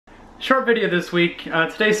Short video this week.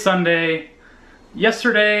 Today's Sunday.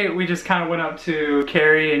 Yesterday we just kind of went up to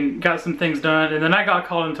Cary and got some things done, and then I got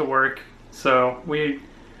called into work. So we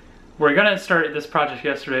were gonna start this project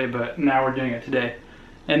yesterday, but now we're doing it today.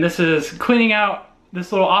 And this is cleaning out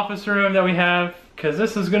this little office room that we have, because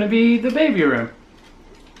this is gonna be the baby room.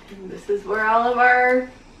 This is where all of our,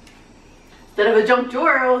 instead of a junk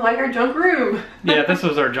drawer, it was like our junk room. Yeah, this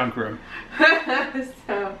was our junk room.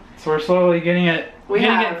 So we're slowly getting it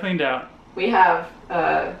cleaned out. We have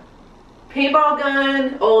a paintball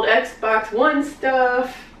gun, old Xbox One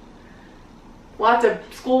stuff, lots of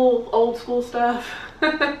old school stuff.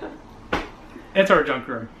 It's our junk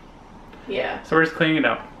room. Yeah. So we're just cleaning it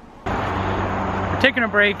up. We're taking a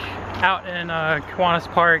break out in Kiwanis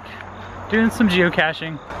Park, doing some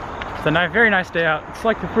geocaching. It's a very nice day out. It's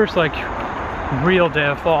like the first real day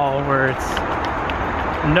of fall where it's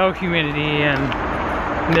no humidity and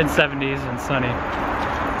mid-70s and sunny.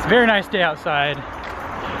 It's a very nice day outside.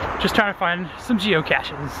 Just trying to find some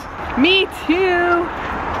geocaches. Me too!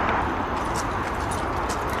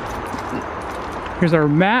 Here's our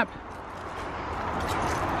map.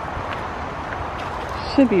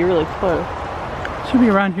 Should be really close. Should be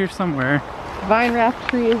around here somewhere. Vine wrap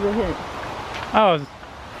tree is a hint. Oh,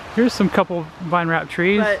 here's some couple vine wrap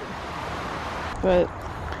trees. But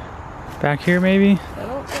back here maybe? I don't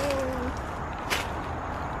know.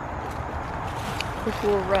 It's a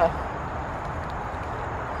little rough.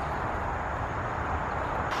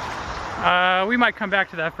 We might come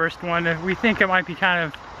back to that first one. We think it might be kind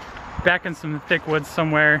of back in some thick woods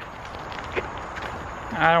somewhere.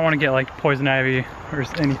 I don't want to get like poison ivy or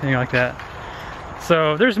anything like that.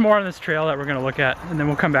 So there's more on this trail that we're going to look at, and then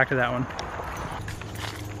we'll come back to that one.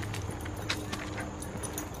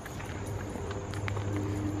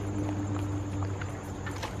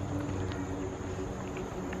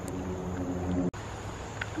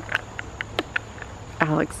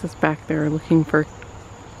 Alex is back there looking for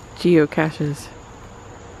geocaches.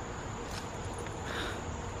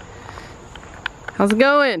 How's it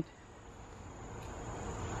going?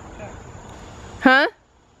 Huh?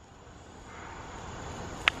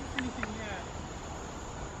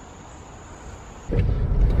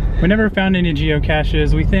 We never found any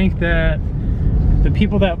geocaches. We think that the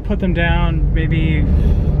people that put them down maybe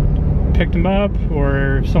picked them up,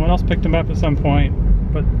 or someone else picked them up at some point,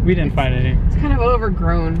 but we didn't find any. It's kind of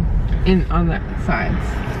overgrown on the sides.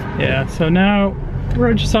 Yeah, so now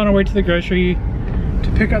we're just on our way to the grocery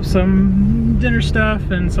to pick up some dinner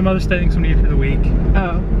stuff and some other things we need for the week.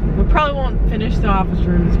 Oh, we probably won't finish the office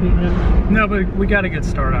room this weekend. No, but we got a good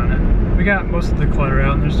start on it. We got most of the clutter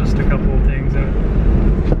out, and there's just a couple of things that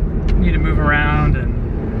need to move around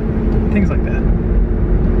and things like that.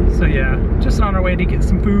 So yeah, just on our way to get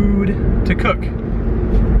some food to cook.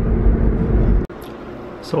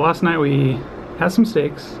 So last night we had some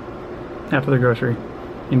steaks after the grocery,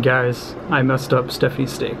 and guys, I messed up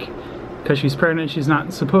Stephanie's steak. Because she's pregnant, she's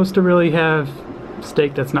not supposed to really have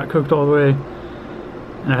steak that's not cooked all the way.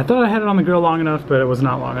 And I thought I had it on the grill long enough, but it was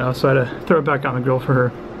not long enough, so I had to throw it back on the grill for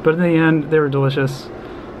her. But in the end, they were delicious.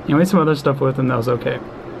 And we had some other stuff with them that was okay.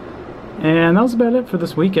 And that was about it for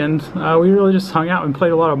this weekend. We really just hung out and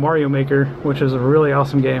played a lot of Mario Maker, which is a really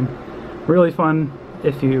awesome game. Really fun.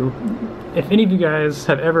 If any of you guys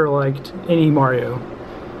have ever liked any Mario,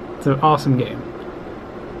 it's an awesome game.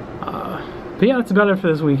 But yeah, that's about it for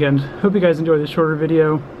this weekend. Hope you guys enjoyed this shorter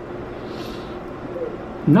video.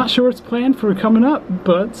 Not sure what's planned for coming up,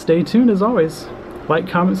 but stay tuned as always. Like,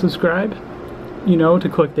 comment, subscribe. You know, to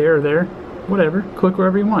click there or there. Whatever. Click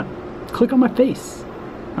wherever you want. Click on my face.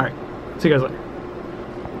 Alright. See you guys later.